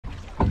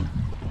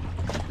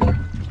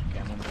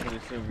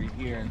fish over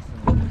here and some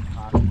of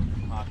the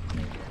pocket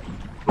area.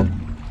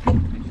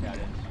 Fish out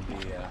into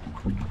the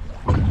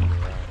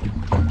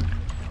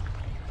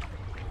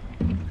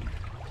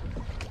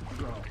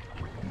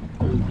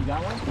You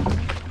got one?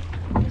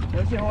 No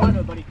shit, hold on to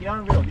it, buddy. Get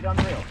on the reel, get on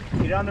the reel.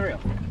 Get on the reel.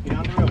 Get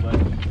on the reel, buddy.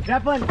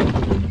 Zeppelin!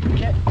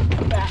 Get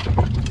back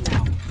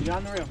now. Get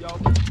on the reel.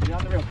 Get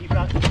on the reel. Keep it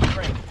on. Keep it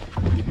trained.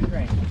 Keep it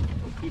trained.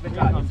 Keep it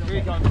tight. Here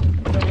he comes.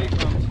 Here he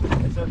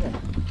comes. It's okay.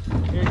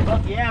 Here,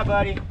 look, yeah,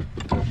 buddy.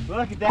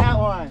 Look at that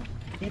one.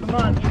 Keep him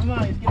on. Keep him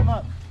on. Just get him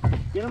up.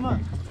 Get him up.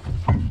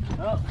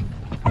 Oh,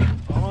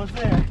 almost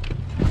there.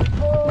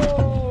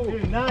 Oh!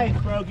 Dude, nice,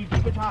 bro. Keep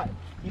it hot.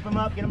 Keep him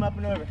up. Get him up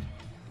and over.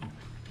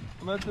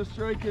 I'm at the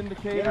strike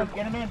indicator.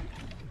 Get him in.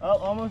 Oh,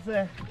 almost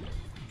there.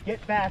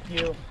 Get back,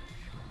 you.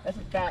 That's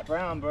a fat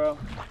brown, bro.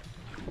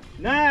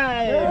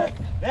 Nice. Yeah.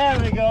 There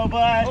we go,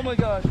 bud. Oh my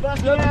gosh.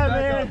 Fuck yeah,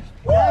 man.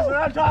 That's what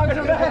I'm talking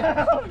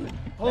about.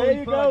 There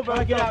you go,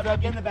 bro. Get out.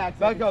 Get in the back.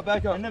 Back up.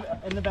 Back up.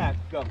 In the back.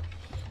 Go.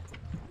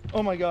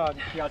 Oh my god.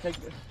 Here, I'll take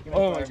this.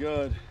 Oh my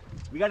god.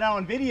 We got that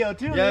on video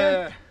too,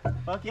 yeah. Man.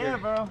 Fuck yeah,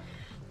 bro.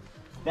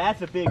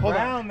 That's a big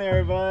brown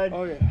there, bud.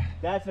 Oh yeah.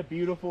 That's a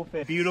beautiful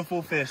fish.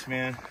 Beautiful fish,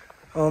 man.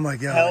 Oh my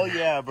god. Hell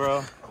yeah,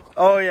 bro.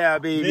 Oh yeah,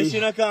 baby.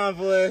 Mission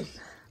accomplished.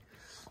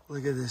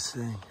 Look at this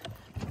thing.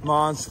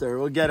 Monster.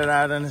 We'll get it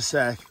out in a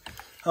sec.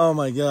 Oh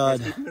my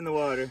god. Keep him in the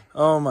water.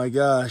 Oh my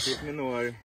gosh. Keep him in the water.